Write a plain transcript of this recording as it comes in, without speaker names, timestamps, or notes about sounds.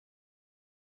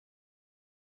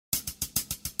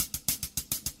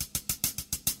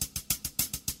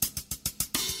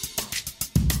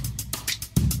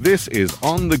This is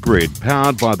On the Grid,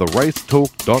 powered by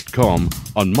theracetalk.com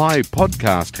on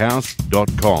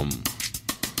mypodcasthouse.com.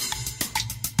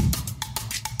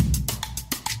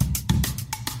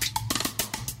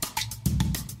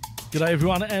 G'day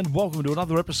everyone and welcome to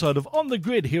another episode of On the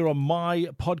Grid here on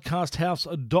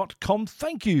mypodcasthouse.com.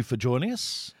 Thank you for joining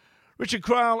us. Richard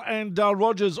Craill and Dale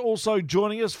Rogers also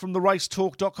joining us from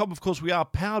theracetalk.com. Of course, we are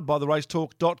powered by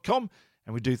theracetalk.com,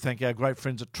 and we do thank our great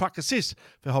friends at Truck Assist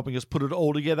for helping us put it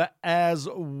all together as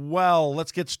well.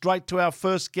 Let's get straight to our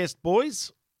first guest,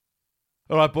 boys.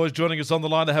 All right, boys, joining us on the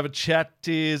line to have a chat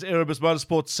is Erebus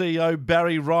Motorsport CEO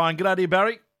Barry Ryan. G'day to you,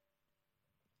 Barry.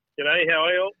 G'day, how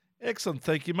are you all? Excellent,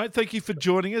 thank you, mate. Thank you for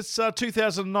joining us.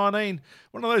 2019,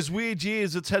 one of those weird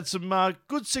years that's had some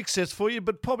good success for you,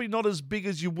 but probably not as big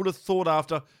as you would have thought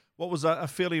after what was a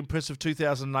fairly impressive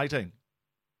 2018.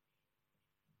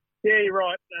 Yeah, you're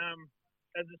right.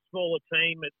 As a smaller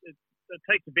team, it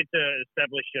takes a bit to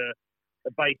establish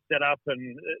a base setup and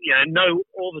know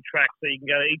all the tracks, so you can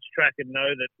go to each track and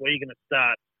know that where you're going to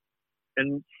start.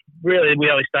 And really, we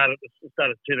only started at the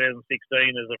start of 2016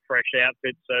 as a fresh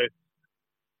outfit, so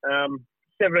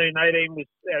 17, 18 was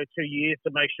 2 years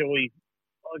to make sure we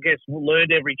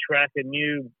learned every track and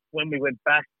knew when we went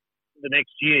back the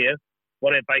next year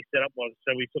what our base setup was.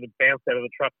 So we sort of bounced out of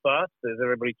the truck fast, as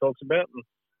everybody talks about. And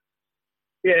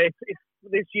yeah, if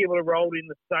this year would have rolled in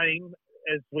the same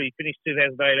as we finished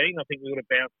 2018, I think we would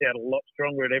have bounced out a lot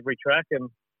stronger at every track. And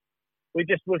we've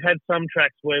had some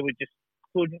tracks where we just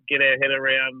couldn't get our head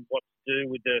around what to do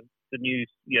with the new,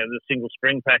 the single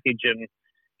spring package and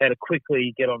how to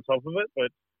quickly get on top of it. But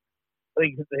I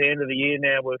think at the end of the year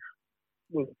now,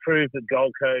 we've proved that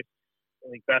Gold Coast,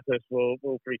 I think Bathurst will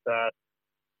pretty fast.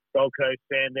 Gold Coast,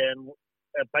 Sandown,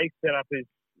 our base setup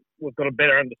we've got a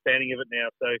better understanding of it now.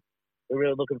 So we're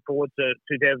really looking forward to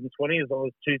 2020 as long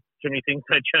as too many things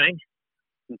don't change.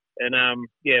 And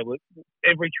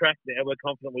every track now we're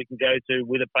confident we can go to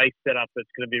with a base setup that's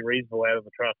going to be reasonable out of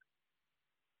the truck.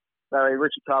 Barry,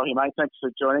 Richard Craill here, mate. Thanks for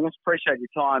joining us. Appreciate your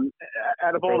time.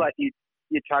 Out of all that you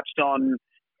touched on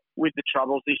with the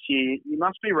troubles this year, you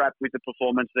must be wrapped with the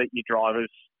performance that your drivers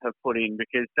have put in,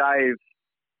 because Dave's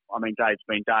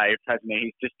been Dave, hasn't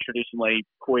he? He's just traditionally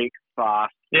quick,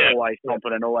 fast, always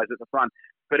confident, always at the front.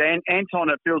 But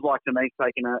Anton, it feels like to me, he's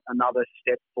taken another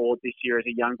step forward this year as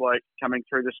a young bloke coming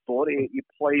through the sport. Are you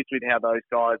pleased with how those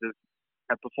guys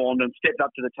have performed and stepped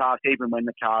up to the task even when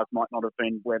the cars might not have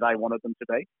been where they wanted them to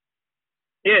be?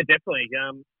 Yeah, definitely.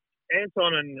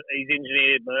 Anton and his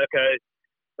engineer Mirko.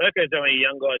 Mirko's only a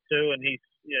young guy too, and he's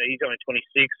only 26,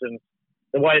 and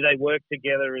the way they work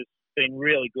together has been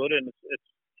really good, and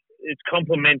it's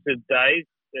complemented Dave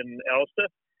and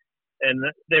Alistair, and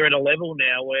they're at a level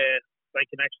now where they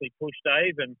can actually push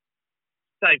Dave, and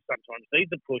Dave sometimes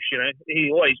needs a push. He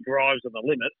always drives on the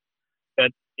limit, but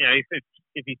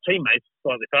if his teammates are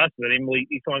slightly faster than him,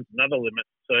 he finds another limit.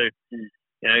 So.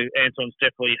 Anton's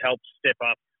definitely helped step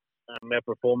up our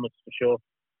performance for sure.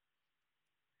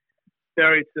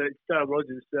 Barry, it's Dale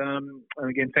Rogers. And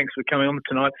again, thanks for coming on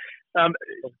tonight.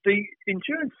 The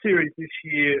Endurance Series this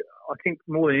year, I think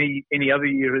more than any other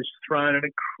year, has thrown an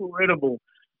incredible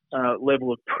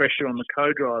level of pressure on the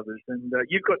co-drivers. And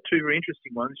you've got two very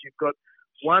interesting ones. You've got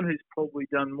one who's probably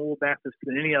done more Bathurst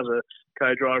than any other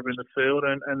co-driver in the field,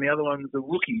 and the other one's a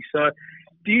rookie. So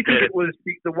do you think it was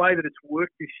the way that it's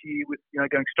worked this year with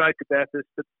going straight to Bathurst,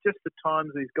 but just the times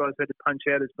these guys had to punch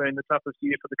out has been the toughest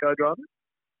year for the co-drivers?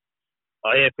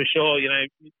 Oh yeah, for sure. You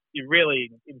really,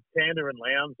 in Tander and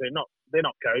Lowndes, they're not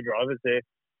co-drivers. They're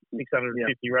 650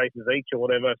 races each or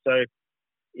whatever. So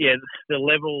yeah, the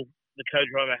level the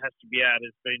co-driver has to be at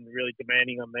has been really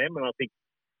demanding on them, and I think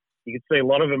you can see a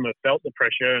lot of them have felt the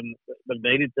pressure and they've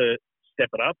needed to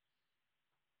step it up.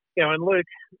 And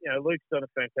Luke's done a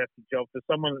fantastic job for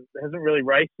someone that hasn't really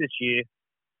raced this year.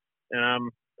 And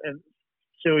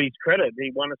to his credit, he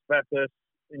won us Bathurst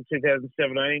in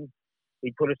 2017.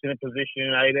 He put us in a position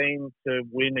in 18 to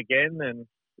win again, and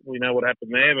we know what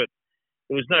happened there. But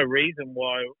there was no reason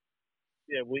why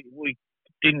we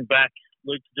didn't back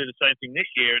Luke to do the same thing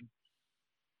this year. And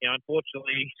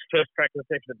unfortunately, his first practice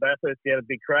session at Bathurst, he had a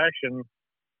big crash, and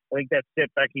I think that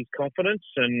set back his confidence,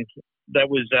 and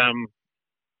that was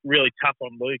really tough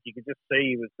on Luke. You could just see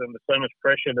he was under so much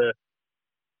pressure to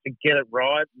get it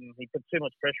right, and he put too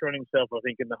much pressure on himself, I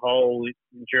think, in the whole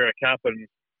Enduro Cup, and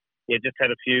just had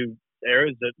a few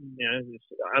errors that was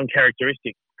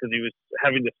uncharacteristic because he was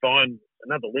having to find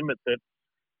another limit that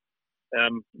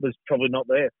was probably not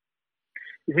there.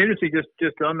 It's interesting,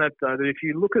 just on that though, that if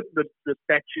you look at the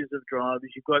batches of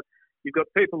drivers, you've got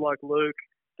people like Luke,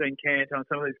 Dean Cantor,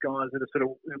 some of these guys that have sort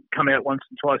of come out once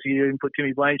and twice a year, and put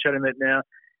Timmy Blanchard in that now.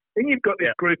 Then you've got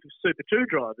this group of Super 2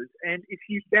 drivers, and if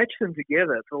you batch them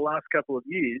together for the last couple of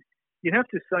years, you'd have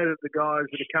to say that the guys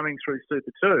that are coming through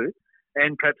Super 2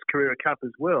 and perhaps Carrera Cup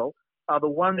as well are the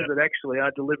ones that actually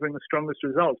are delivering the strongest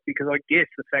results, because I guess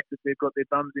the fact that they've got their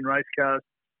bums in race cars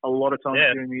a lot of times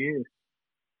during the year.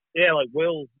 Yeah, like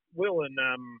Will and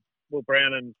Will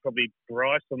Brown and probably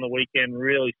Bryce on the weekend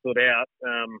really stood out.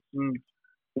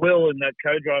 Will in that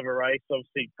co-driver race,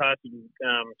 obviously passing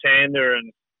Tander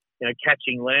and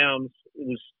catching Lowndes, it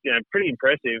was pretty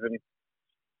impressive, and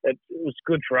it was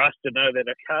good for us to know that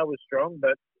our car was strong.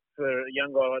 But for a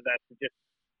young guy like that to just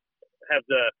have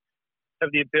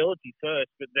the ability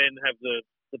first, but then have the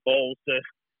balls to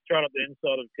try up the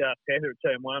inside of Tander at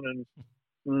turn one and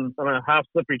on a half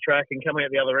slippery track and coming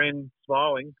out the other end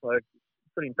smiling, like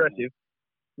pretty impressive.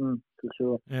 For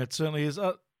sure. Yeah, it certainly is.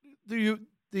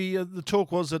 The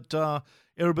talk was that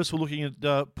Erebus were looking at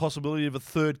possibility of a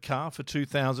third car for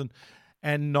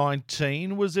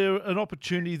 2019. Was there an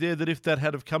opportunity there that if that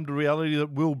had have come to reality,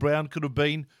 that Will Brown could have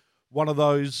been one of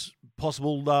those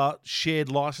possible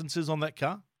shared licenses on that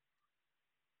car?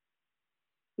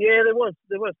 Yeah, there was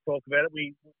talk about it.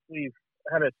 We've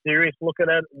had a serious look at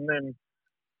it, and then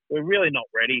we're really not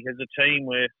ready as a team.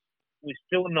 We're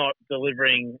still not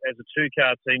delivering as a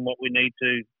two-car team what we need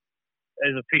to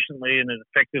as efficiently and as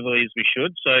effectively as we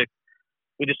should. So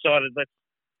we decided let's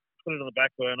put it on the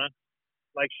back burner,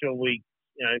 make sure we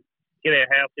get our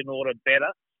house in order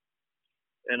better.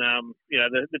 And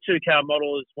the two-car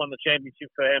model has won the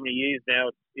championship for how many years now?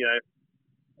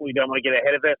 We don't want to get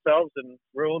ahead of ourselves and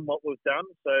ruin what we've done.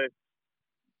 So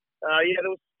there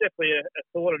was definitely a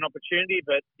thought and opportunity,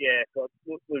 but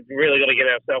we've really got to get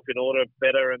ourselves in order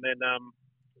better, and then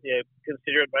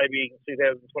consider it maybe in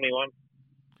 2021.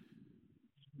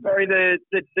 Barry, the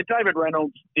David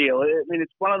Reynolds deal, I mean,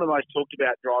 it's one of the most talked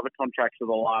about driver contracts of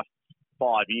the last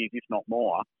 5 years, if not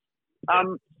more.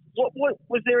 What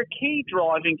was there a key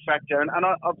driving factor? And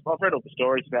I've read all the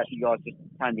stories about you guys just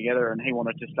came together and he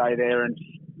wanted to stay there and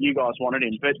you guys wanted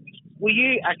him. But were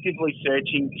you actively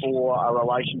searching for a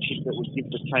relationship that would give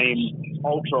the team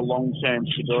ultra long-term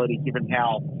stability, given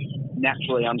how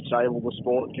naturally unstable the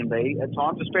sport can be at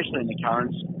times, especially in the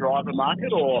current driver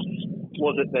market? Or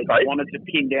was it that you wanted to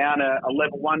pin down a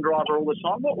level one driver all the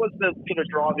time? What was the sort of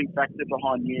driving factor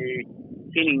behind you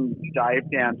pinning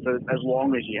Dave down for as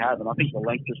long as you have? And I think the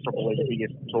length is probably the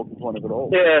biggest talking point of it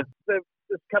all. Yeah, there's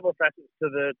a couple of facets to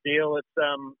the deal. It's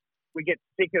we get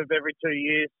sick of every 2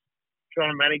 years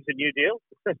trying to manage a new deal.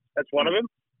 That's one of them.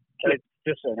 It's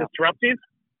just disruptive.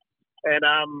 And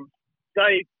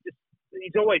Dave,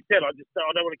 he's always said, I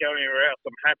don't want to go anywhere else.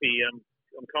 I'm happy.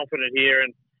 I'm confident here.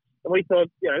 And we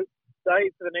thought,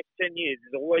 Dave for the next 10 years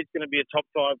is always going to be a top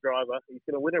 5 driver. He's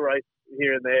going to win a race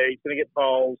here and there. He's going to get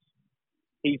poles.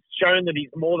 He's shown that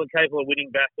he's more than capable of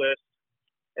winning Bathurst.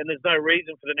 And there's no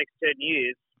reason for the next 10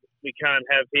 years we can't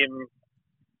have him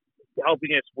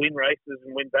helping us win races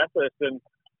and win Bathurst. And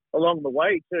along the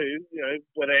way too,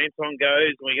 whether Anton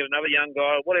goes and we get another young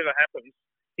guy, whatever happens,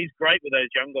 he's great with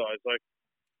those young guys. Like,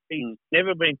 he's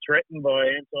never been threatened by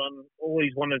Anton. All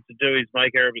he's wanted to do is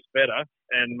make Erebus better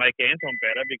and make Anton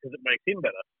better because it makes him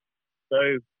better.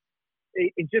 So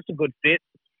he's just a good fit.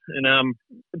 And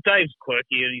Dave's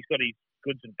quirky and he's got his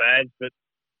goods and bads, but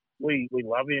we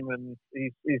love him and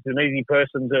he's an easy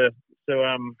person to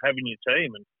have in your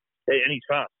team, and he's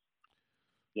fast.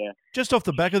 Yeah. Just off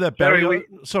the back of that, Barry,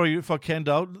 sorry if I can,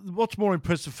 Dale, what's more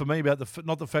impressive for me about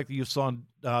not the fact that you've signed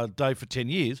Dave for 10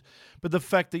 years, but the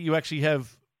fact that you actually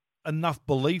have enough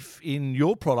belief in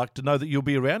your product to know that you'll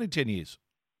be around in 10 years.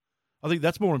 I think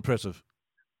that's more impressive.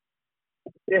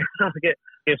 Yeah, I guess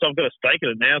I've got a stake in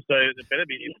it now, so it better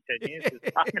be here for 10 years.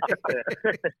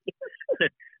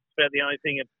 It's about the only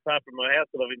thing apart from my house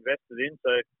that I've invested in.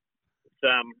 So, it's,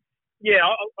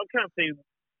 I can't see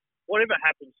whatever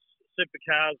happens,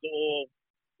 supercars or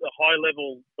the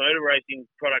high-level motor racing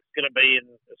product's going to be in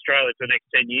Australia for the next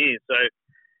 10 years. So,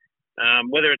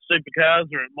 whether it's supercars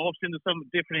or it morphs into something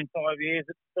different in 5 years,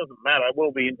 it doesn't matter.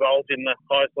 We'll be involved in the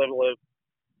highest level of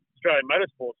Australian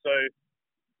motorsport. So,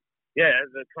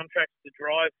 the contract's to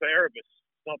drive for Erebus,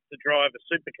 not to drive a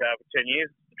supercar for 10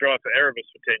 years, it's to drive for Erebus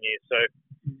for 10 years. So,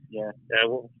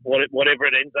 whatever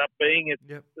it ends up being,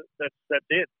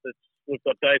 that's it. We've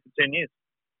got Dave for 10 years.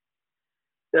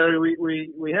 So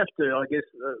we have to, I guess,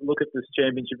 look at this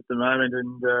championship at the moment,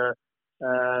 and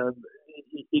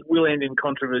it will end in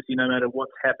controversy no matter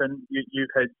what's happened.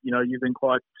 You've been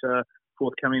quite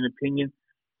forthcoming in opinion.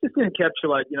 Just to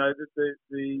encapsulate,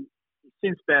 the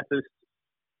since Bathurst,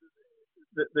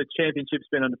 the championship's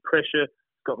been under pressure.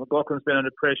 Scott McLaughlin's been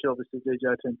under pressure. Obviously,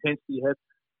 DJ to intensity you have.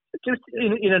 Just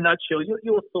in a nutshell,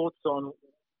 your thoughts on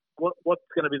what's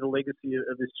going to be the legacy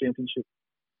of this championship?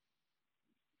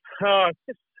 It's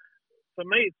just, for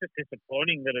me, it's just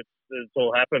disappointing that it's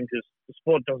all happened because the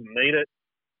sport doesn't need it.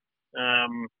 I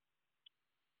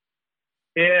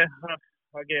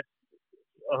guess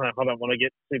I don't want to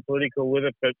get too political with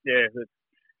it, but yeah,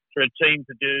 for a team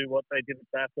to do what they did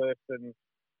at Bathurst and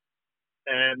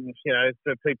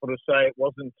for people to say it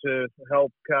wasn't to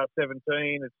help Car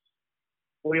 17,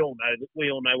 we all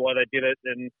know why they did it,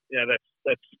 and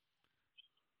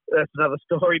that's another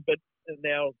story. But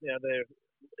now their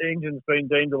engine's been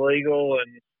deemed illegal,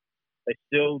 and they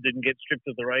still didn't get stripped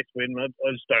of the race win. I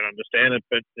just don't understand it,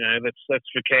 but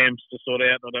that's for CAMS to sort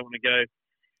out. I don't want to go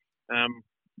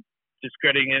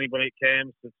discrediting anybody at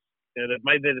CAMS. They've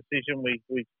made their decision.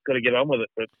 We've got to get on with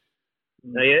it. But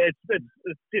it's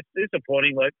just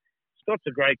disappointing. Like, Scott's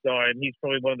a great guy, and he's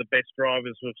probably one of the best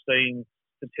drivers we've seen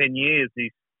for 10 years.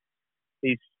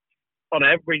 He's on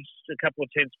average a couple of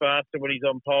tenths faster when he's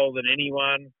on pole than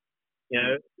anyone.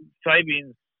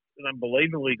 Fabian's an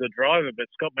unbelievably good driver, but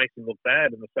Scott makes him look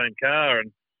bad in the same car.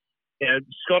 And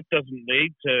Scott doesn't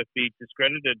need to be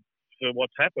discredited for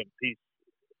what's happened.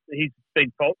 He's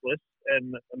been faultless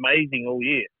and amazing all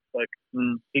year.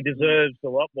 He deserves a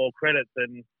lot more credit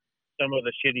than some of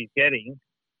the shit he's getting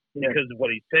because of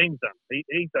what his team's done.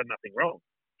 He's done nothing wrong.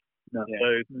 No.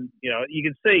 So, you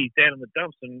can see he's down in the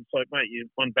dumps, and it's like, mate, you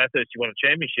won Bathurst, you won a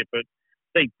championship, but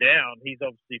deep down, he's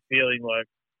obviously feeling like,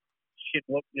 shit,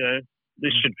 look,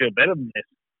 this should feel better than this.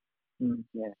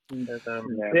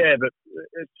 But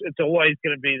it's always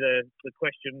going to be the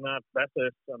question mark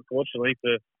Bathurst, unfortunately,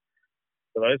 for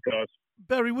those guys.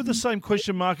 Barry, would the same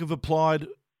question mark have applied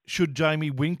should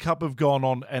Jamie Whincup have gone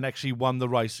on and actually won the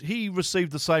race? He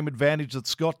received the same advantage that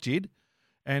Scott did,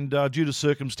 and due to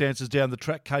circumstances down the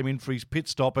track came in for his pit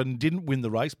stop and didn't win the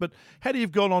race. But had he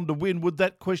have gone on to win, would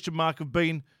that question mark have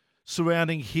been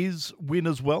surrounding his win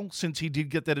as well, since he did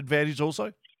get that advantage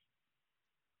also?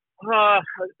 I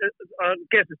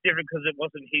guess it's different because it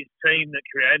wasn't his team that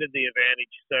created the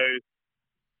advantage, so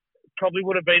probably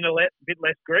would have been a bit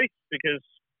less grief because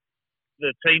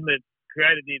the team that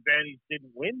created the advantage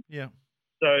didn't win. Yeah.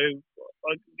 So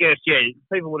I guess,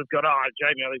 people would have gone,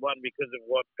 Jamie only won because of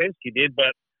what Penske did,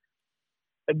 but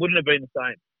it wouldn't have been the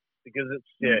same because it's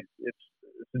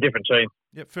a different team.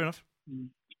 Yeah, fair enough.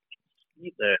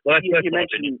 Well, you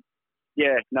mentioned,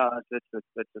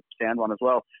 that's a sound one as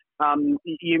well.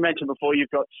 You mentioned before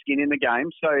you've got skin in the game.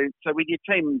 So with your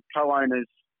team co-owners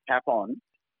cap on,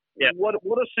 what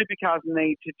do supercars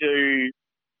need to do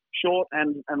short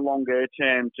and longer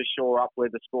term to shore up where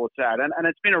the sport's at? And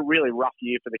it's been a really rough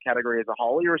year for the category as a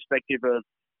whole, irrespective of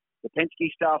the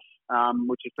Penske stuff,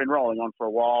 which has been rolling on for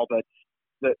a while, but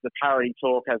the parity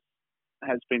talk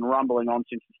has been rumbling on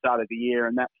since the start of the year,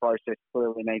 and that process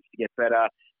clearly needs to get better.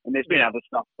 And there's been other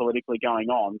stuff politically going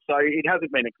on. So it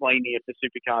hasn't been a clean year for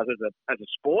supercars as a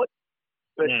sport.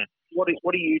 But what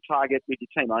do you target with your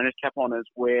team owners, cap honors,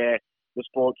 where the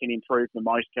sport can improve the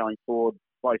most going forward,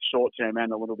 both short term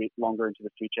and a little bit longer into the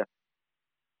future?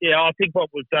 Yeah, I think what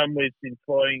we've done with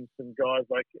employing some guys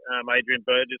like Adrian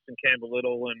Burgess and Campbell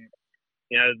Little, and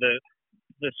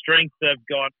the strength they've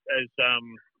got as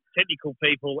technical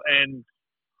people and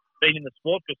been in the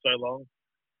sport for so long,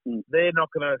 they're not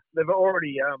going to. They've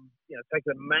already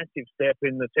taken a massive step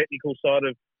in the technical side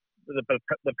of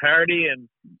the parity, and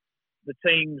the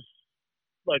teams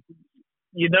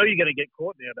you're going to get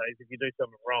caught nowadays if you do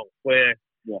something wrong. Where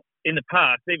in the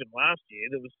past, even last year,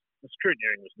 the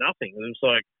scrutineering was nothing. It was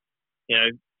like,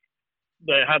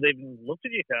 they hardly even looked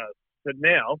at your cars. But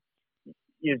now,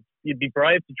 you'd be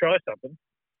brave to try something.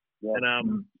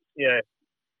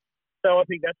 So I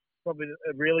think that's probably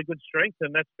a really good strength,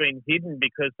 and that's been hidden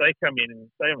because they come in and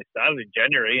they only started in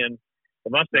January, and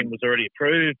the Mustang was already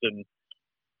approved. And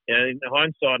in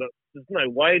hindsight, there's no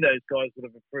way those guys would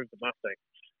have approved the Mustang.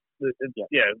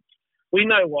 We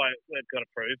know why it got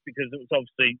approved because it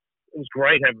was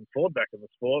great having Ford back in the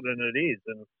sport, and it is,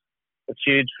 and it's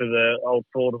huge for the old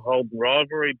Ford Holden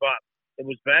rivalry. But it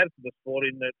was bad for the sport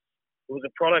in that it was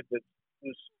a product that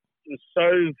was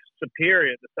so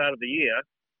superior at the start of the year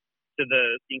to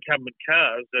the incumbent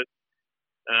cars that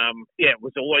it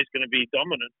was always going to be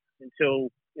dominant until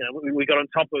we got on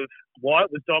top of why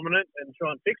it was dominant and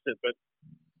try and fix it. But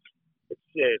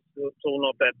it's all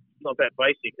not that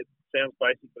basic. It sounds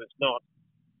basic, but it's not.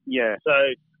 Yeah.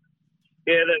 So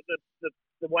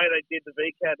the way they did the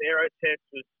VCAT aero test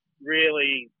was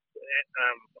really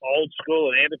old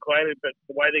school and antiquated. But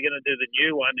the way they're going to do the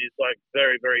new one is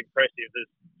very, very impressive.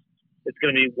 It's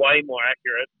going to be way more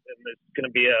accurate, and there's going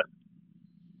to be a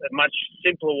much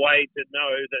simpler way to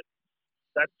know that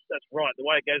that's right. The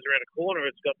way it goes around a corner,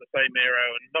 it's got the same aero,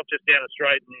 and not just down a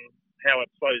straight and how it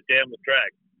slows down with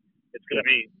drag. It's going to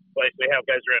be basically how it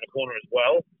goes around a corner as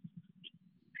well.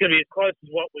 It's going to be as close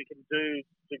as what we can do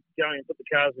to going and put the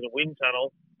cars in a wind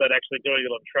tunnel, but actually doing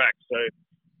it on track. So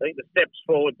I think the steps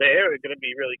forward there are going to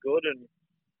be really good and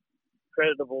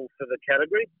creditable for the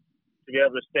category to be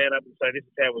able to stand up and say this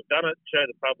is how we've done it, show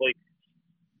the public,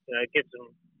 get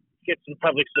some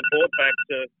public support back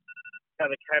to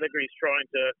how the category is trying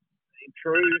to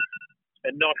improve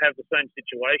and not have the same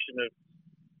situation of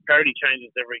parity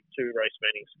changes every 2 race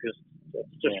meetings, because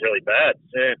it's just really bad.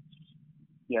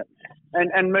 Yeah.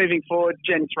 And moving forward,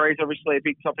 Gen 3 is obviously a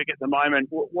big topic at the moment.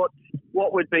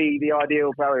 What would be the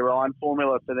ideal Barry Ryan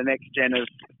formula for the next gen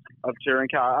of touring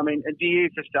car? I mean, do you,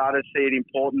 for starters, see it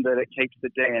important that it keeps the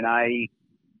DNA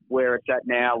where it's at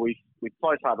now with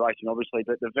close hard racing, obviously,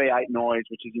 but the V8 noise,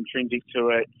 which is intrinsic to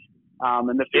it,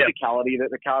 and the physicality that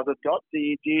the cars have got? Do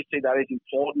you see that as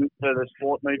important for the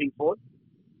sport moving forward?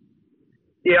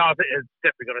 Yeah, I think it's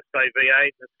definitely got to stay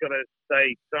V8. It's got to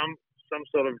stay some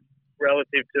sort of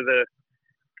relative to the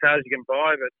cars you can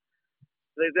buy. But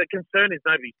the concern is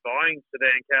nobody's buying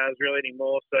sedan cars really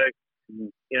anymore. So,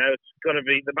 it's got to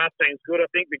be, the Mustang's good, I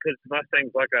think, because the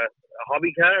Mustang's like a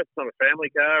hobby car. It's not a family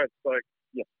car. It's like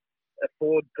a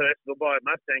Ford person will buy a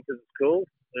Mustang because it's cool.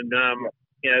 And,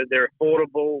 they're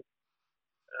affordable.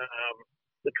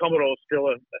 The Commodore's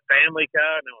still a family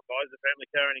car. No one buys a family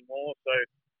car anymore. So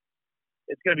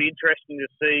it's going to be interesting to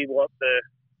see what the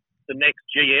next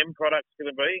GM product's going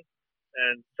to be,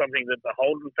 and something that the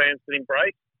Holden fans can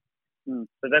embrace.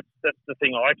 So that's the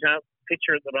thing I can't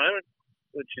picture at the moment,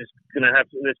 which is going to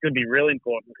it's going to be really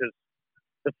important, because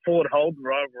the Ford Holden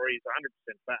rivalry is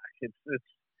 100% back.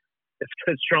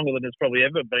 It's stronger than it's probably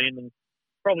ever been, and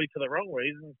probably for the wrong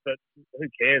reasons. But who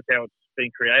cares how it's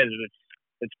been created?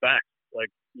 It's back.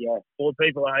 Ford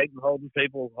people are hating Holden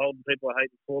people are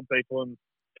hating Ford people, and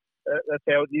that's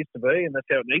how it used to be, and that's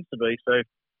how it needs to be. So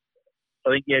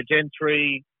I think, Gen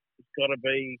 3 has got to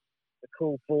be a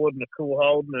cool Ford and a cool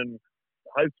Holden, and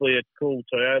hopefully a cool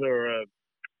Toyota or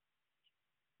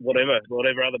whatever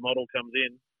other model comes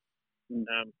in.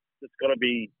 It's got to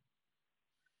be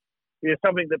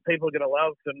something that people are going to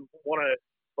love and want to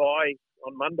buy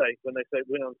on Monday when they say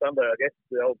win on Sunday, I guess,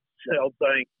 the old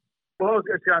saying. Well, I was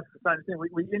going to ask the same thing.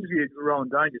 We interviewed Rowan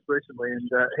Dane just recently, and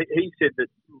he said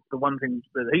that the one thing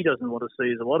that he doesn't want to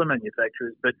see is a lot of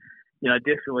manufacturers, but,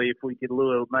 definitely if we could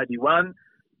lure maybe one,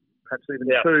 perhaps even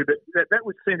two, but that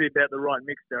would seem to be about the right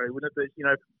mix, Gary, wouldn't it?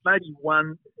 Maybe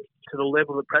one to the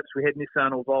level that perhaps we had Nissan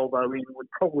or Volvo in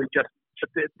would probably just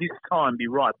at this time be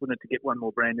right, wouldn't it, to get one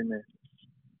more brand in there?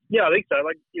 Yeah, I think so.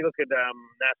 Like, you look at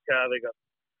NASCAR, they got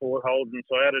Ford, Holden,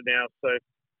 Toyota now, so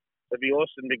it'd be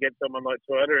awesome to get someone like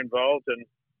Toyota involved, and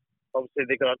obviously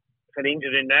they got an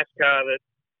engine in NASCAR that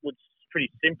would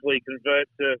pretty simply convert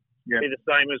to be the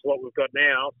same as what we've got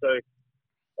now. So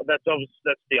that's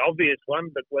the obvious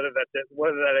one, but whether that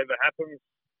ever happens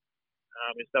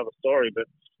is another story. But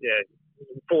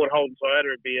Ford, Holden,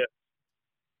 Toyota would be a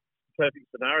perfect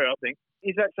scenario, I think.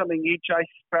 Is that something you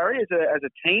chase, Barry, as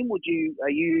a team?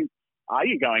 Are you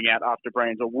going out after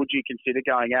brands, or would you consider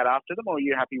going out after them, or are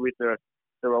you happy with the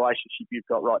relationship you've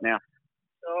got right now?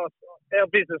 Our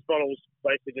business model is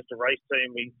basically just a race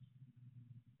team.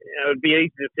 It'd be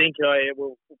easy to think,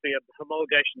 we'll be a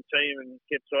homologation team and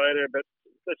get Toyota, but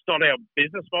that's not our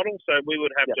business model. So we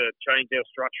would have to change our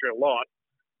structure a lot,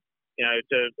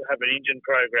 to have an engine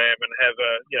program and have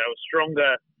a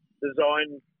stronger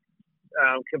design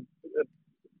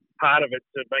part of it,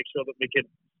 to make sure that we could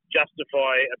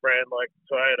justify a brand like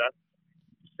Toyota,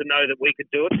 to know that we could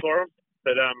do it for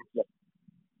them. But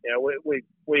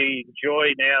we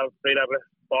enjoy now being able to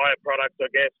buy a product, I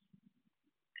guess,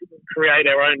 create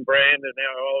our own brand and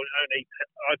our own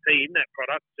IP in that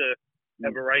product, to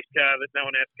have a race car that no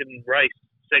one else can race,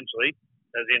 essentially,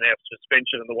 as in our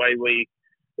suspension and the way we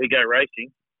go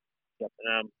racing.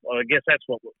 I guess that's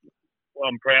what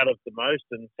I'm proud of the most,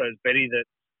 and so is Betty, that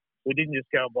we didn't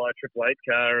just go and buy a Triple 8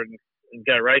 car and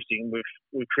go racing.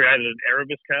 We've created an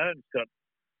Erebus car. It's got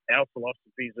our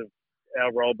philosophies of our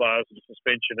roll bars and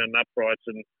suspension and uprights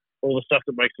and all the stuff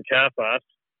that makes the car fast,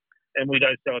 and we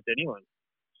don't sell it to anyone.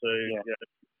 So,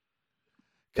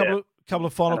 Couple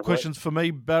of final questions for me,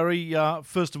 Barry.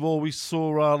 First of all, we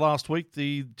saw last week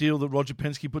the deal that Roger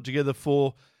Penske put together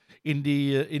for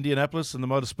Indianapolis and the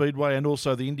Motor Speedway, and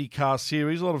also the IndyCar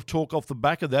Series. A lot of talk off the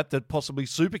back of that possibly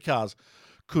supercars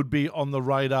could be on the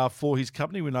radar for his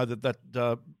company. We know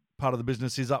that part of the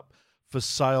business is up for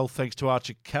sale thanks to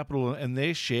Archer Capital and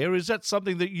their share. Is that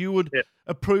something that you would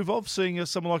approve of, seeing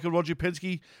someone like a Roger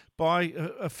Penske buy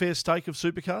a fair stake of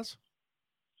supercars?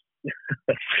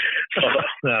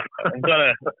 No,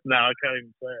 I can't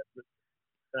even say it. But,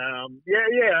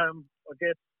 I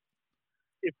guess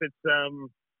if it's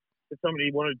if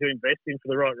somebody wanted to invest in for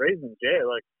the right reasons,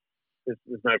 like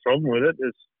there's no problem with it.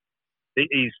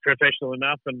 He's professional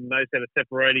enough and knows how to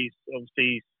separate his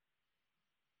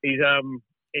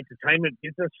entertainment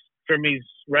business from his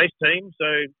race team. So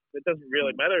it doesn't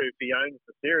really matter if he owns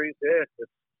the series. It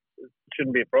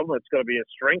shouldn't be a problem. It's got to be a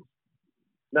strength,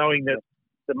 knowing that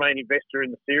the main investor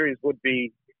in the series would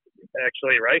be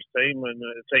actually a race team and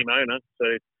a team owner.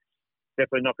 So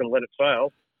definitely not going to let it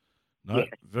fail. No,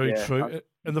 very true.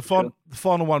 And the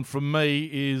final one from me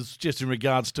is just in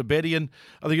regards to Betty. And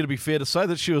I think it'd be fair to say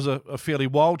that she was a fairly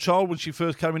wild child when she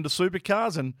first came into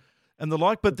supercars and the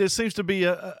like. But there seems to be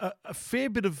a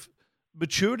fair bit of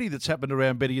maturity that's happened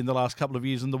around Betty in the last couple of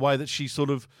years in the way that she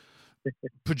sort of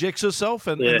projects herself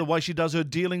and the way she does her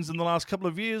dealings in the last couple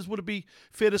of years. Would it be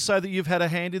fair to say that you've had a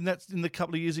hand in that in the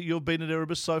couple of years that you've been at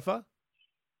Erebus so far?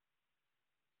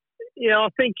 Yeah, I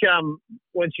think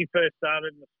when she first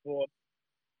started in the sport,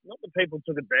 not that people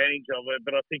took advantage of her,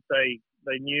 but I think they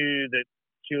knew that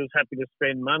she was happy to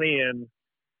spend money and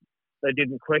they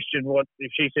didn't question what,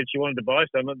 if she said she wanted to buy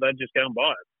something, they'd just go and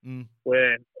buy it.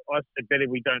 Where I said, Betty,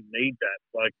 we don't need that.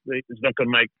 Like, it's not going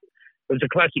to make, it's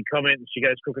a classic comment and she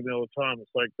goes crook at me all the time.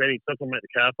 It's like, Betty, it's not going to make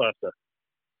the car faster.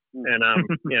 And,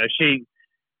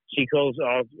 she calls,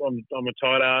 I'm a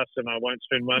tight ass and I won't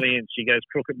spend money, and she goes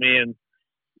crook at me.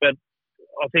 But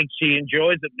I think she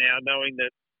enjoys it now, knowing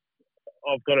that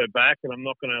I've got her back and I'm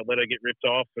not going to let her get ripped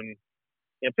off. And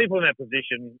people in that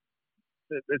position,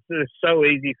 it's so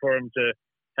easy for them to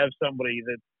have somebody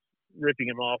that's ripping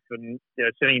them off and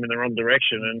sending them in the wrong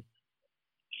direction. And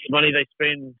the money they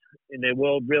spend in their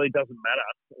world really doesn't matter.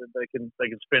 They can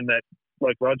spend that,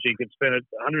 like Roger, he could spend it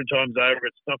 100 times over.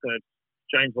 It's not going to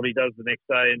change what he does the next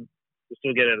day, and he'll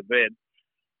still get out of bed.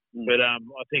 But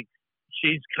I think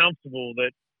she's comfortable that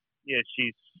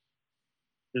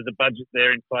there's a budget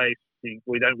there in place.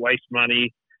 We don't waste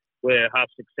money. We're half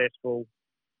successful,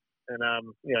 and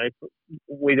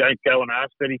we don't go and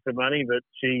ask Betty for money. But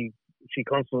she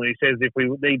constantly says, if we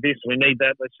need this, we need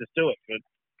that, let's just do it. But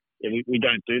we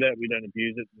don't do that. We don't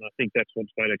abuse it, and I think that's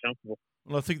what's made her comfortable.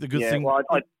 Well, I think the good thing. Well,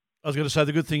 I was going to say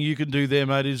the good thing you can do there,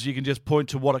 mate, is you can just point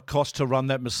to what it cost to run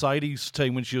that Mercedes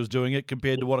team when she was doing it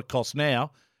compared to what it costs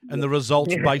now, and the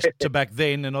results based to back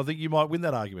then. And I think you might win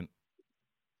that argument.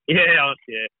 Yeah.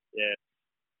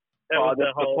 That was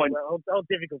the whole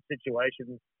difficult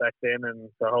situation back then, and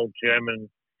the whole German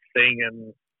thing,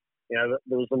 and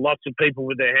there was lots of people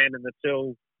with their hand in the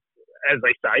till, as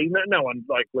they say. No one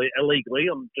like illegally.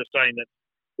 I'm just saying that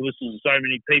there was so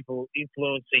many people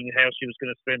influencing how she was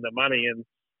going to spend the money, and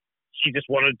she just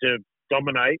wanted to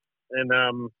dominate, and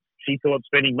she thought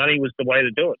spending money was the way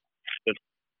to do it. But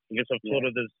I guess I've taught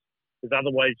her there's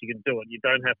other ways you can do it. You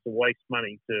don't have to waste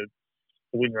money to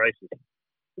win races.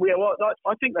 Yeah, well,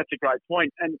 I think that's a great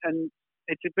point, and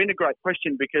it's been a great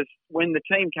question, because when the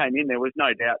team came in, there was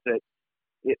no doubt that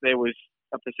there was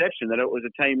a perception that it was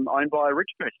a team owned by a rich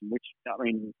person, which, I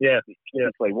mean, it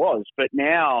technically was. But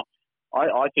now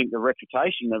I think the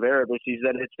reputation of Erebus is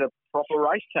that it's a proper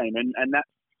race team, and that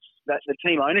the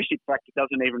team ownership factor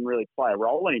doesn't even really play a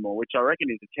role anymore, which I reckon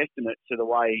is a testament to the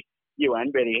way you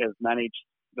and Betty have managed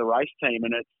the race team,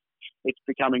 and it's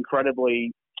become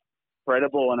incredibly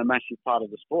credible and a massive part of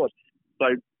the sport. So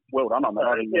well done on that.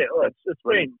 I think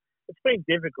it's been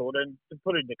difficult, and to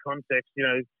put it into context,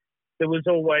 there was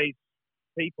always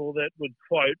people that would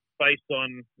quote based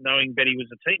on knowing Betty was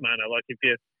a team owner. Like if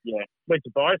you went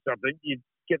to buy something, you'd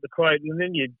get the quote, and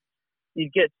then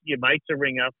you'd get your mate to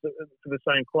ring up for the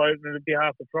same quote, and it'd be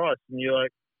half the price. And you're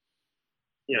like,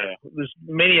 there's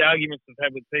many arguments I've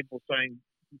had with people saying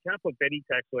you can't put Betty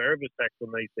tax or Erebus tax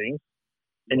on these things,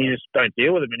 and you just don't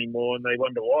deal with them anymore, and they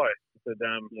wonder why. But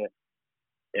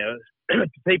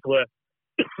people are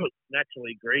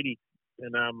naturally greedy,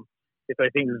 and if they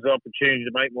think there's an opportunity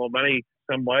to make more money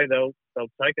some way, they'll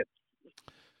take it.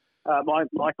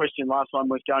 My question, last one,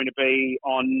 was going to be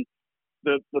on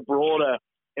the broader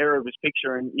Erebus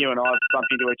picture, and you and I have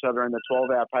bumped into each other in the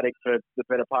 12-hour paddock for the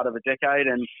better part of a decade,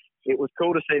 and it was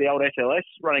cool to see the old SLS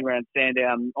running around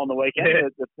Sandown on the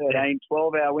weekend, the 13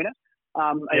 12-hour winner.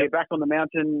 Are you back on the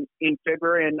mountain in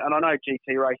February? And I know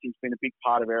GT racing's been a big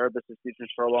part of Erebus' business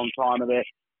for a long time.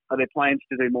 Are there plans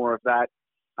to do more of that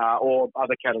or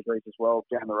other categories as well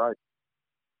down the road?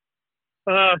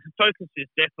 The focus is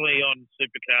definitely on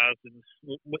supercars, and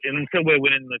until we're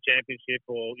winning the championship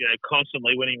or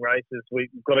constantly winning races, we've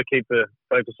got to keep the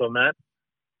focus on that.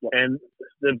 Yep. And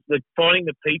the finding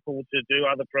the people to do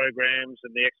other programs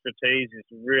and the expertise is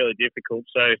really difficult.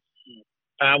 So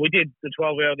We did the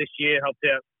 12-hour this year, helped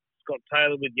out Scott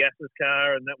Taylor with Yass's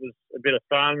car, and that was a bit of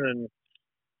fun. And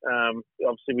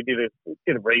obviously we did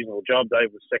a reasonable job.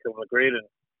 Dave was second on the grid.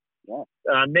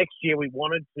 And next year we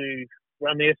wanted to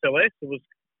run the SLS. It was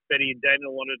Betty and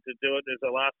Daniel wanted to do it as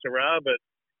a last hurrah, but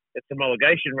it's a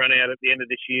homologation run out at the end of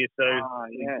this year, so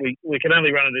we can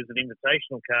only run it as an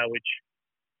invitational car, which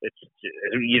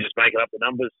you're just making up the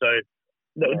numbers. So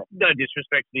no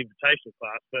disrespect to the invitational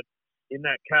class, but in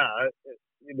that car,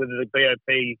 with the BOP,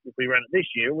 if we ran it this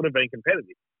year, it would have been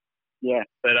competitive. Yeah.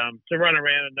 But to run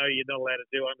around and know you're not allowed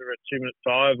to do under a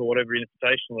 2:05 or whatever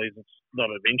invitational is, it's not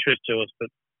of interest to us.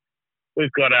 But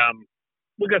we've got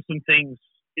some things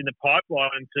in the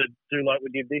pipeline to do like we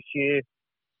did this year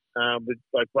with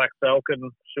like Black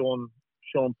Falcon,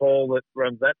 Sean Paul that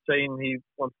runs that team. He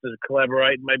wants to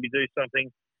collaborate and maybe do something.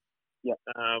 Yeah.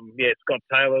 Scott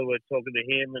Taylor, we're talking to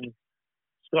him, and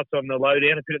Scott's on the low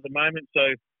down a bit at the moment, so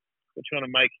we're trying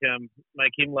to make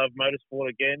him love motorsport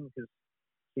again, because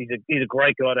he's a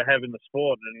great guy to have in the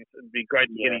sport, and it'd be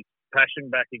great to get his passion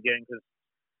back again, because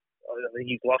I think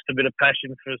he's lost a bit of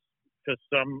passion for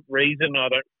some reason. I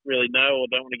don't really know or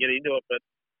don't want to get into it, but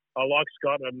I like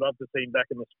Scott and I'd love to see him back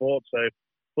in the sport. So if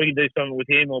we can do something with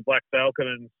him or Black Falcon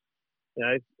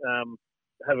and,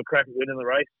 have a crack at winning the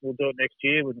race, we'll do it next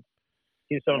year. We'll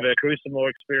give some of our crew some more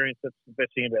experience. That's the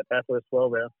best thing about Bathurst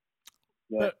 12 hour.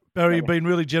 Yeah. Barry, you've been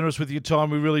really generous with your time.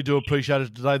 We really do appreciate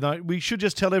it today. Though we should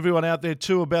just tell everyone out there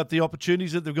too about the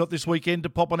opportunities that they've got this weekend to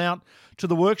pop on out to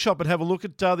the workshop and have a look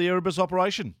at the Erebus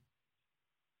operation.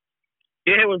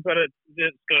 Yeah, it's got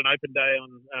an open day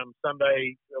on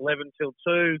Sunday 11 till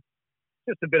 2.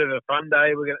 Just a bit of a fun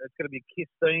day. It's going to be KISS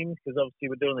themed, because obviously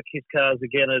we're doing the KISS cars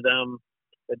again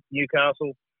at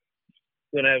Newcastle.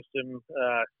 We're going to have some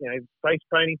face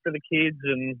painting for the kids,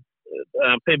 and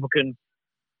people can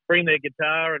bring their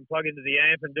guitar and plug into the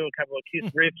amp and do a couple of KISS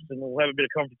riffs, and we'll have a bit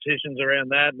of competitions around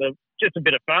that. Just a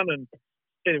bit of fun, and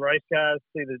see the race cars.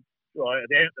 The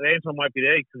Anton won't be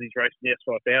there because he's racing the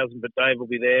S5000, but Dave will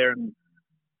be there. And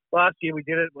last year we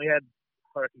did it, and we had,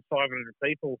 I reckon, 500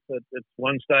 people at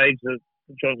one stage. The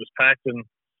joint was packed, and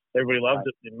everybody loved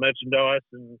it. And merchandise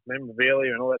and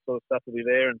memorabilia and all that sort of stuff will be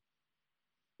there, and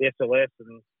the SLS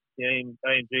and the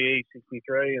AMG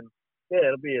E63, and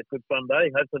it'll be a good fun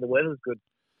day. Hopefully the weather's good.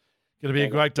 Going to be a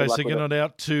great day. So get on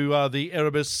out to the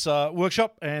Erebus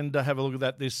workshop and have a look at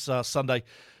that this Sunday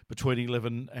between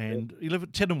 10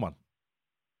 and 1.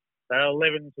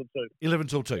 11 till 2. 11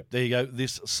 till 2. There you go,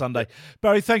 this Sunday.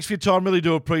 Barry, thanks for your time. Really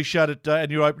do appreciate it,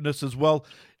 and your openness as well.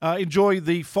 Enjoy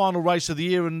the final race of the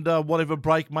year and whatever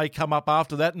break may come up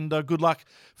after that, and good luck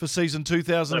for season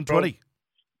 2020.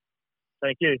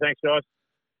 Thank you. Thanks, guys.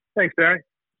 Thanks, Barry.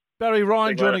 Barry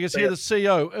Ryan joining us here, the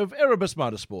CEO of Erebus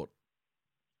Motorsport.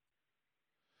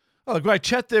 Oh, a great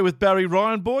chat there with Barry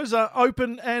Ryan. Boys are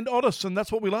open and honest, and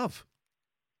that's what we love.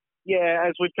 Yeah,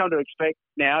 as we've come to expect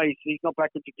now, he's not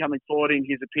backward to coming forward in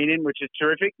his opinion, which is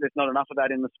terrific. There's not enough of that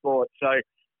in the sport. So,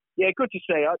 yeah, good to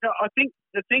see. I think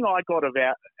the thing I got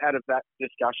out of that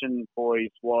discussion, boys,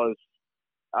 was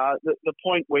the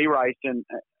point we raised and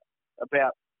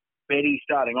about Betty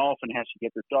starting off and how she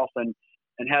gets it off and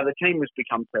how the team has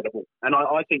become credible. And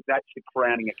I think that's the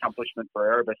crowning accomplishment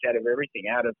for Erebus out of everything,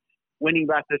 out of winning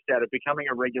Bathurst, out of becoming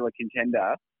a regular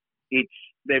contender.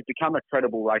 They've become a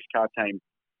credible race car team.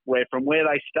 Where from where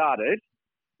they started,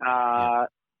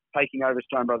 taking over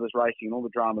Stone Brothers Racing and all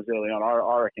the dramas early on,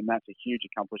 I reckon that's a huge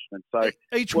accomplishment. So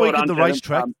each week at the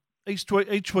racetrack,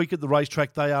 each week at the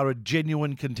racetrack, they are a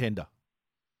genuine contender.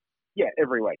 Yeah,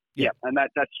 every week. Yeah, and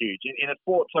that's huge in a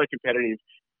sport so competitive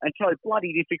and so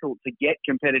bloody difficult to get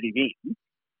competitive in.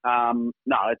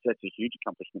 That's a huge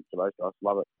accomplishment for those guys.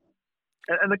 Love it.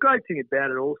 And the great thing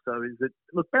about it also is that,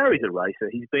 look, Barry's a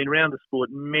racer. He's been around the sport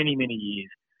many, many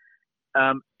years.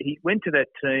 He went to that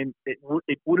team. It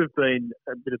would have been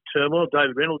a bit of turmoil.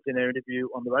 David Reynolds, in our interview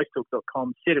on the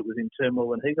racetalk.com, said it was in turmoil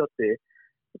when he got there.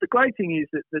 But the great thing is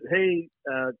that he,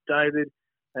 David,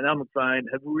 and Al McVeigh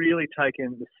have really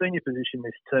taken the senior position in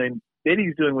this team.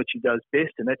 Betty's doing what she does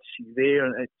best, and that's she's there,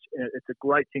 and it's a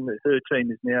great thing that her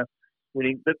team is now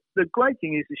winning. But the great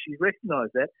thing is that she's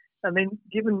recognised that and then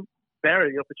given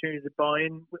Barry the opportunity to buy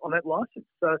in on that licence.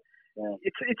 So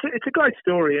it's a great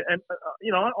story, and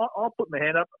I'll put my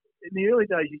hand up. In the early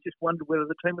days, you just wondered whether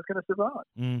the team was going to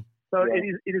survive. So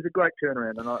it is a great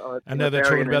turnaround, and now they're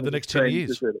talking about the next 10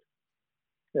 years.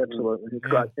 Absolutely, it's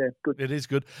great. Yeah, good. It is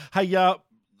good. Hey,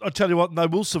 I tell you what, they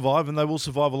will survive, and they will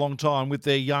survive a long time with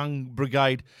their young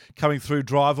brigade coming through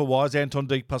driver-wise. Anton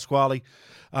Di Pasquale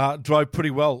drove pretty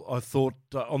well, I thought,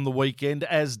 on the weekend,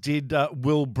 as did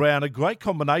Will Brown. A great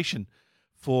combination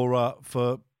for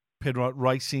Penrite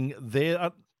Racing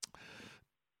there.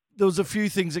 There was a few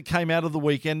things that came out of the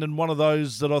weekend, and one of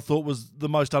those that I thought was the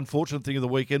most unfortunate thing of the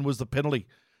weekend was the penalty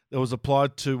that was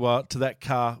applied to that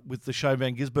car with the Shane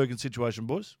Van Gisbergen situation,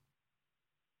 boys.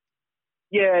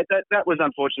 Yeah, that was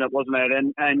unfortunate, wasn't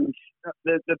it? And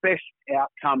the best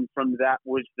outcome from that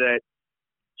was that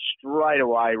straight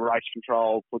away race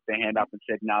control put their hand up and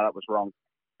said, no, that was wrong.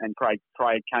 And Craig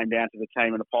came down to the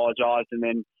team and apologised, and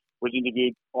then was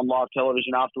interviewed on live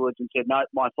television afterwards and said, no,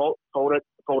 my fault, called it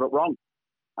wrong.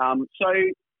 So,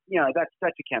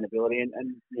 that's accountability. And,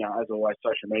 as always,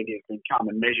 social media has been come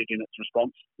and measured in its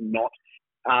response, not.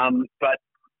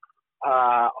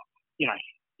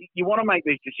 You want to make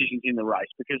these decisions in the race,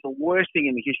 because the worst thing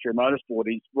in the history of motorsport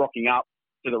is rocking up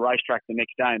to the racetrack the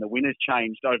next day and the winner's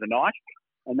changed overnight,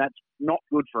 and that's not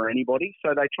good for anybody.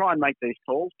 So they try and make these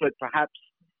calls, but perhaps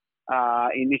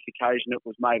in this occasion it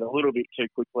was made a little bit too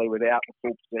quickly without the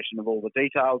full possession of all the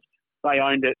details. They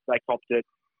owned it, they copped it.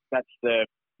 That's the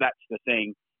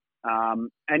thing. And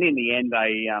in the end,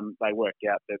 they worked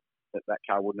out that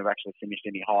car wouldn't have actually finished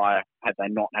any higher had they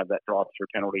not had that drive-through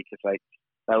penalty, because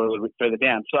they were a little bit further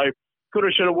down. So could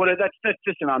have, should have, would have. That's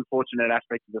just an unfortunate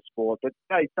aspect of the sport. But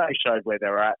they showed where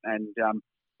they're at. And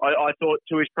I thought,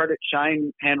 to his credit,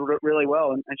 Shane handled it really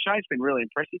well. And Shane's been really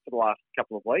impressive for the last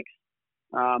couple of weeks.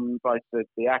 Both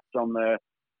the act on the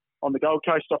Gold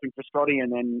Coast, stopping for Scotty,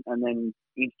 and then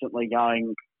instantly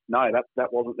going, no,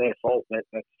 that wasn't their fault. That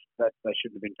they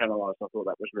shouldn't have been penalised. I thought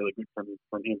that was really good from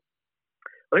him.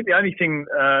 I think the only thing,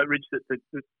 Rich,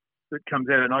 that comes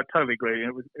out, and I totally agree,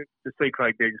 and to see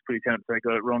Craig there just pretty talented, they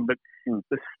got it wrong, but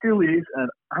there still is an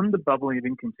underbubbling of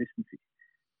inconsistency,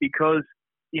 because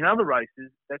in other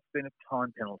races that's been a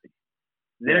time penalty.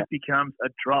 Then it becomes a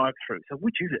drive-through. So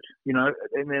which is it?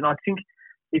 And then I think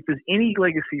if there's any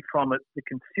legacy from it, the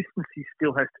consistency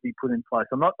still has to be put in place.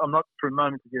 I'm not for a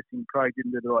moment suggesting Craig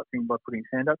didn't do the right thing by putting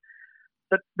his hand up,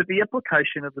 but the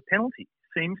application of the penalty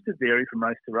seems to vary from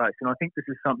race to race, and I think this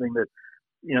is something that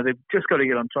they've just got to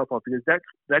get on top of, because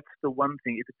that's the one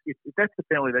thing. If that's the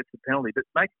penalty, that's the penalty, but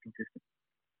make it consistent.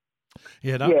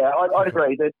 I'd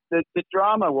agree. The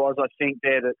drama was, I think,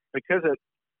 there that because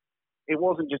it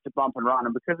wasn't just a bump and run,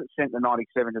 and because it sent the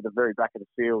 97 to the very back of the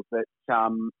field, that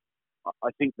I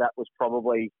think that was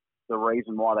probably the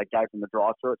reason why they gave them the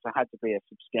drive-through. So it had to be a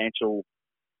substantial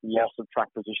loss of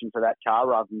track position for that car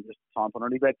rather than just a time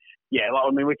penalty. But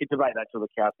we could debate that till the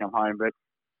cows come home, but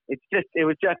it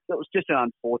was just an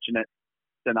unfortunate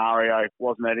scenario,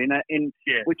 wasn't it?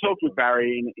 We talked with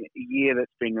Barry in a year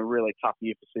that's been a really tough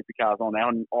year for supercars on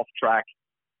and off track,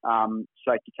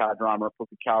 safety car drama at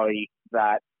Pukekohe,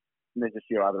 that, and there's a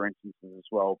few other instances as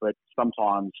well. But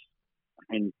sometimes,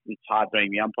 it's hard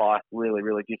being the umpire, really,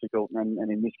 really difficult, and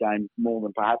in this game more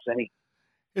than perhaps any.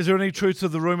 Is there any truth to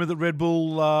the rumour that Red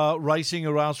Bull Racing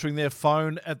are answering their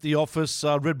phone at the office?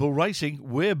 Red Bull Racing,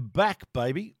 we're back,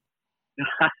 baby.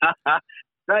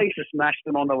 They just smashed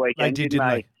them on the weekend, didn't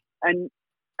they?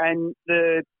 And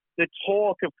the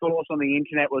talk, of course, on the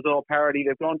internet was all parody.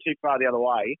 They've gone too far the other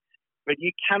way. But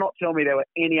you cannot tell me there were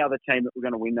any other team that were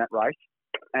going to win that race.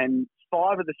 And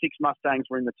 5 of the 6 Mustangs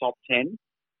were in the top 10.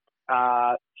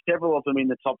 Several of them in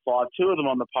the top 5, 2 of them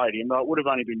on the podium, though it would have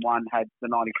only been one had the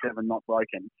 97 not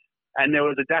broken. And there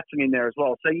was a Datsun in there as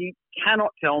well. So you cannot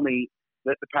tell me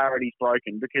that the parody's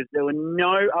broken, because there were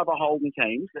no other Holden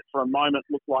teams that for a moment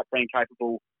looked like being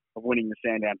capable of winning the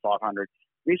Sandown 500.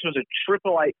 This was a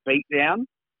 888 beatdown.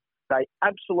 They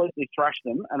absolutely thrashed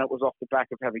them, and it was off the back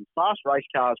of having fast race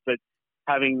cars, but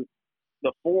having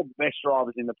the 4 best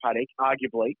drivers in the paddock,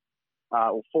 arguably,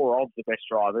 or 4 of the best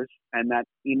drivers, and that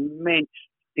immense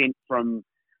stint from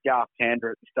Garth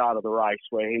Tander at the start of the race,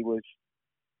 where he was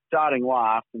starting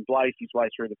last and blazed his way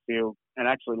through the field and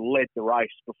actually led the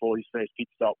race before his first pit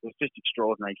stop, was just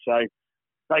extraordinary. So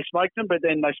they smoked them, but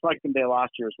then they smoked them there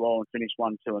last year as well and finished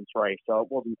 1, 2 and 3. So it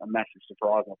wasn't a massive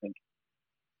surprise, I think.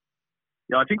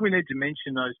 Yeah, I think we need to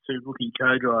mention those 2 rookie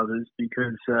co-drivers,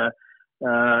 because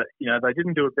they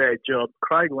didn't do a bad job.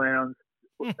 Craig Lowndes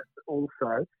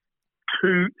also,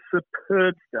 2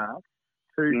 superb starts,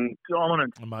 2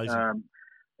 dominant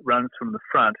runs from the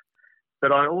front.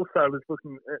 But I also was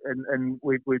looking, and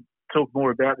we've talked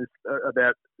more about this,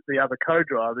 about the other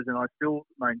co-drivers, and I still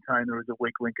maintain there is a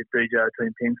weak link at DJ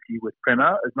Team Penske with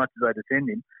Prema, as much as they defend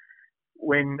him.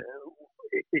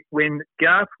 When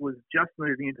Garth was just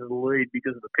moving into the lead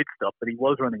because of the pit stop, but he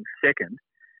was running second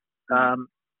on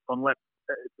lap,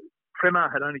 Prema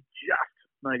had only just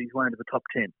made his way into the top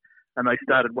 10, and they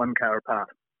started 1 car apart.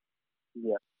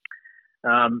 Yeah.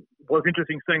 Was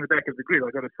interesting seeing the back of the grid,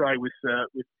 I've got to say, with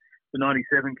the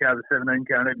 97 car, the 17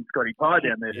 car, and even Scotty Pye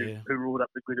down there who ruled up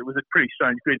the grid. It was a pretty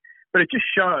strange grid. But it just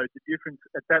showed the difference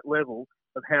at that level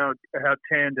of how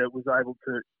Tander was able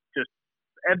to just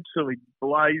absolutely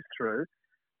blaze through.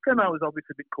 Premo was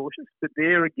obviously a bit cautious, but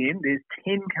there again, there's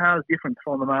 10 cars difference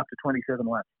from them after 27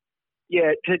 laps.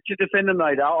 Yeah, to defend them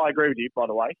though, Dale, I agree with you, by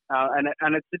the way. And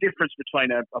it's the difference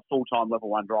between a full-time level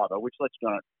one driver, which, let's be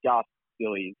honest, Garth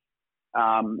still is.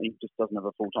 He just doesn't have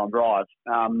a full-time drive.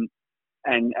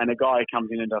 And a guy who comes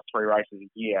in and does 3 races a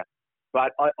year.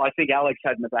 But I think Alex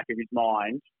had in the back of his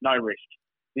mind, no risk.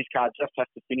 This car just has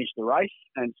to finish the race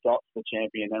and Scott's the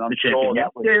champion. And I'm sure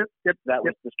that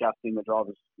was discussed in the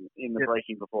drivers in the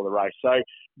briefing before the race. So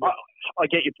I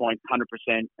get your point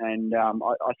 100%. And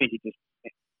I think it just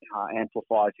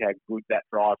amplifies how good that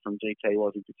drive from GT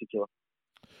was in particular.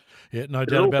 Yeah, no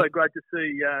doubt about it. Also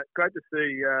great to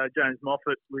see James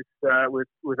Moffat with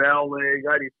Al there. He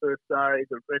got his first day,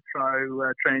 the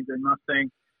retro Trans Am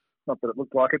Mustang. Not that it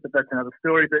looked like it, but that's another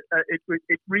story. But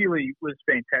it really was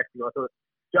fantastic. I thought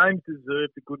James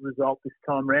deserved a good result this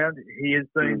time round. He has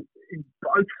been in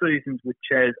both seasons with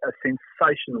Chaz a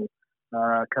sensational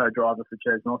co-driver for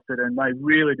Chaz Mostert, and they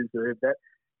really deserved that.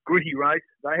 Gritty race.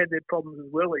 They had their problems as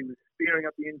well. He was spearing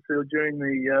up the infield during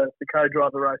the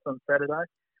co-driver race on Saturday.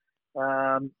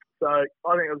 So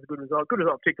I think it was a good result. Good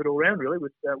result, ticked it all round really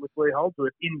with Lee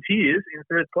Holdsworth in tears in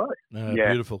third place.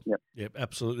 Beautiful. Yep,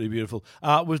 absolutely beautiful.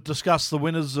 We've discussed the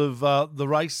winners of the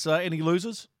race. Any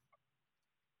losers?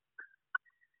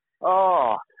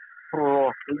 Yeah. Well,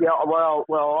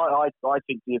 I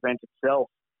think the event itself.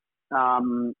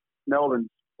 Melbourne's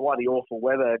bloody awful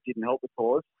weather didn't help the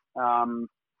cause.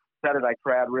 Saturday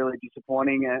crowd really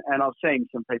disappointing, and I've seen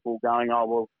some people going, oh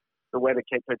well, the weather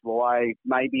kept people away,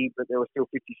 maybe, but there were still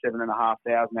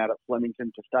 57,500 out at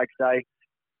Flemington for Stakes Day.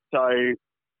 So,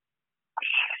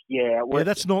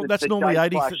 that's normally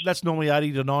 80. That's normally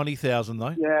 80 to 90,000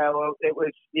 though. Yeah, well, it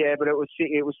was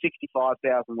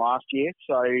 65,000 last year.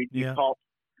 So you cop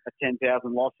a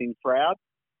 10,000 loss in crowd,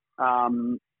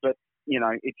 but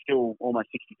it's still almost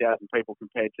 60,000 people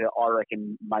compared to I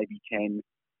reckon maybe 10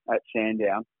 at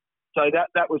Sandown. So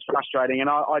that was frustrating, and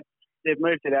they've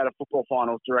moved it out of football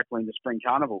finals directly into Spring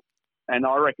Carnival. And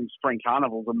I reckon Spring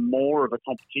Carnivals are more of a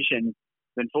competition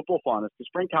than football finals. The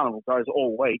Spring Carnival goes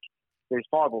all week. There's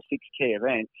 5 or 6 key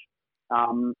events.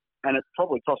 And it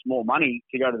probably costs more money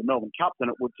to go to the Melbourne Cup than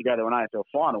it would to go to an AFL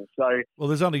final. So, well,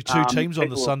 there's only 2 teams on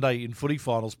the Sunday in footy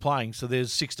finals playing, so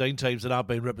there's 16 teams that aren't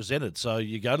being represented. So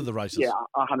you go to the races. Yeah,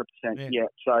 100%. Yeah.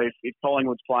 So if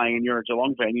Collingwood's playing and you're a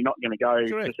Geelong fan, you're not going to go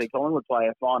to see Collingwood play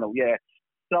a final. Yeah.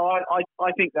 So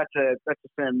I think that's a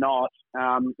firm nod.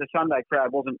 The Sunday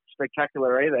crowd wasn't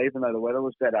spectacular either, even though the weather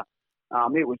was better.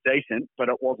 It was decent, but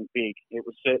it wasn't big. It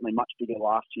was certainly much bigger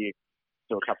last year,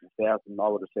 to a couple of thousand, I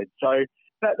would have said. So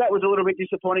that was a little bit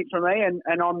disappointing for me,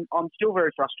 and I'm still very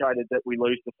frustrated that we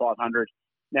lose the 500.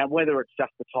 Now, whether it's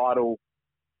just the title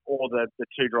or the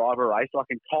 2-driver race, I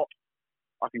can cop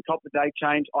the date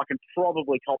change. I can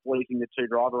probably cop losing the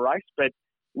 2-driver race, but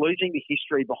losing the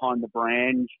history behind the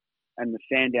brand and the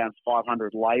Sandown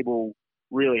 500 label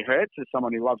really hurts as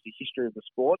someone who loves the history of the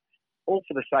sport, all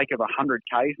for the sake of 100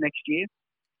 Ks next year.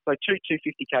 So 2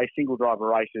 250K single driver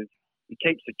races. It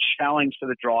keeps a challenge for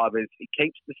the drivers. It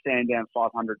keeps the Sandown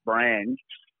 500 brand,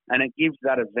 and it gives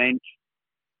that event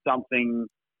something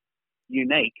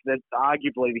unique that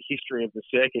arguably the history of the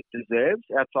circuit deserves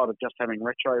outside of just having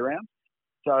retro rounds.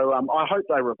 So I hope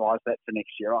they revise that for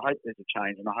next year. I hope there's a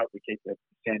change, and I hope we keep the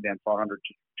Sandown 500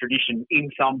 tradition in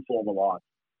some form alive.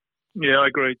 Yeah, I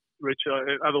agree, Rich.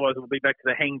 Otherwise, it'll be back to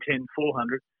the Hang 10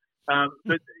 400.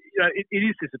 But it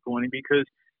is disappointing because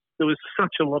there was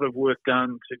such a lot of work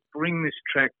done to bring this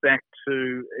track back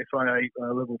to FIA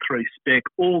Level 3 spec,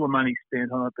 all the money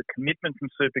spent on it, the commitment from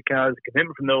Supercars, the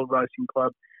commitment from the Melbourne Racing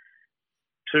Club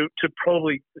to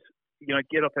probably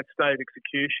get off that state of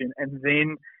execution, and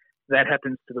then that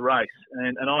happens to the race.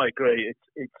 And I agree,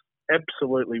 it's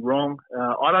absolutely wrong.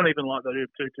 I don't even like the idea of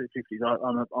 2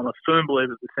 250s. I'm a firm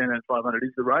believer that the Sandown 500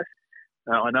 is the race.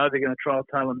 I know they're going to trial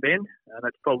Tail and Bend.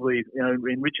 That's probably,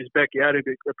 in Rich's backyard, he'd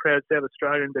be a proud South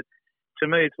Australian. But to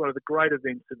me, it's one of the great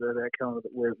events of our calendar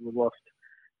that we've lost.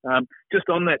 Just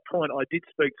on that point, I did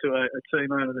speak to a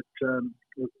team owner that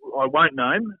I won't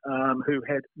name, who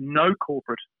had no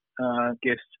corporate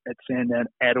guests at Sandown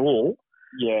at all.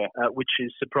 Yeah, which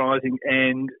is surprising.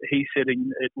 And he said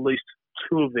at least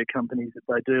 2 of their companies that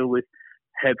they deal with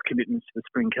have commitments to the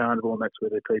Spring Carnival, and that's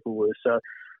where their people were. So,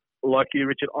 like you,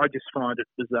 Richard, I just find it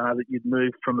bizarre that you'd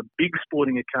move from a big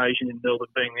sporting occasion in Melbourne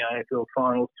being the AFL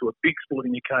finals to a big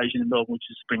sporting occasion in Melbourne, which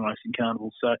is Spring Racing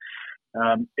Carnival. So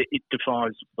it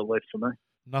defies belief for me.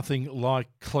 Nothing like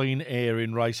clean air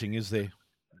in racing, is there?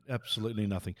 Absolutely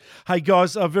nothing. Hey,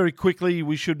 guys, very quickly,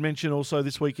 we should mention also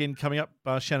this weekend coming up,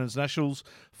 Shannon's Nationals,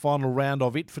 final round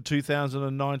of it for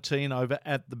 2019 over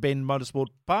at the Bend Motorsport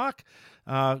Park.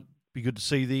 Be good to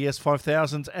see the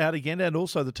S5000s out again and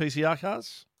also the TCR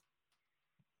cars.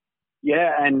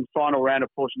 Yeah, and final round of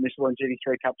Porsche Michelin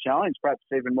GT3 Cup Challenge, perhaps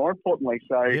even more importantly.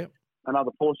 So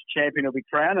Another Porsche champion will be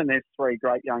crowned, and there's three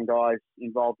great young guys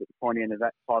involved at the pointy end of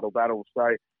that title battle.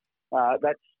 So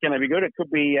that's going to be good. It could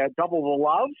be double the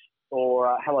love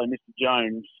or hello, Mr.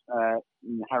 Jones,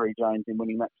 Harry Jones in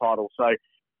winning that title. So,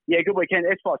 yeah, good weekend.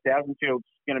 S5000 field's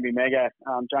going to be mega.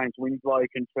 James Winslow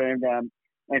confirmed.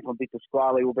 Anton Di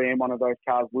Pasquale will be in one of those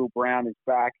cars. Will Brown is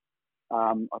back.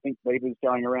 I think Beaver's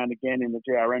going around again in the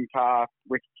GRM car.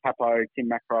 Rick Capo, Tim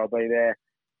Macro will be there.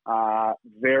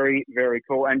 Very, very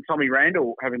cool. And Tommy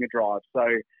Randall having a drive. So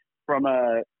from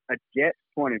a jet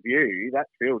point of view, that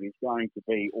field is going to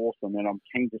be awesome. And I'm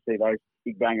keen to see those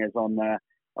big bangers on a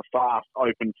fast,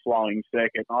 open, flowing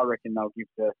circuit. I reckon they'll give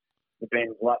the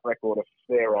Ben's lap record a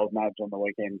fair old nudge on the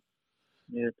weekend.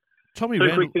 Yeah. Tommy Two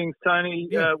Randall. quick things, Tony.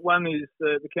 Yeah. One is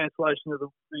the cancellation of the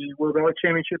World Rally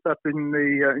Championship up in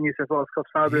the New South Wales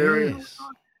Coffs Harbour area. I'm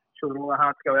sure all our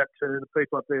hearts go out to the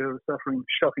people up there who are suffering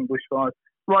shocking bushfires.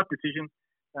 Right decision.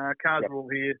 Cars are all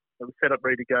here. They were set up,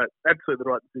 ready to go. Absolutely the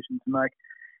right decision to make.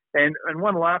 And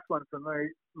one last one for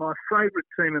me. My favourite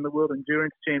team in the World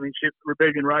Endurance Championship,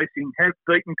 Rebellion Racing, have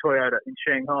beaten Toyota in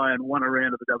Shanghai and won a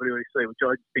round of the WEC, which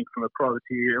I think from a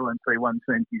privateer LMP1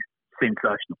 team is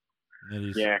sensational.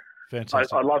 It is. Yeah.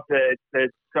 Fantastic. I love the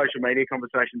social media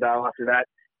conversation, Dale, after that.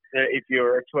 If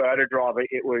you're a Toyota driver,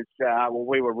 it was,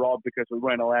 we were robbed because we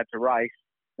weren't allowed to race.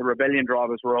 The Rebellion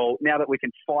drivers were all, now that we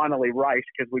can finally race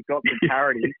because we've got some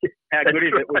parity, how good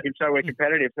is it we can show we're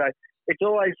competitive? So it's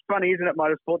always funny, isn't it,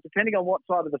 motorsport? Depending on what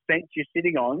side of the fence you're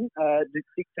sitting on, it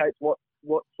dictates what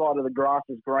side of the grass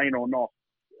is green or not.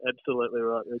 Absolutely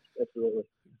right. Absolutely.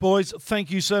 Boys,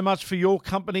 thank you so much for your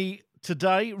company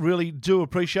today. Really do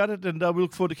appreciate it, and we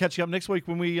look forward to catching up next week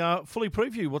when we fully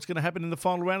preview what's going to happen in the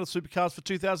final round of Supercars for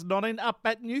 2019 up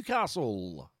at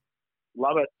Newcastle.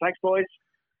 Love it. Thanks, boys.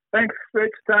 Thanks,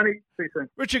 Rich, Tony. See you soon.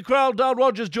 Richard Crowell, Dale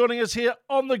Rogers joining us here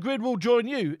on The Grid. Will join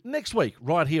you next week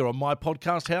right here on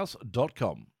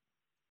mypodcasthouse.com.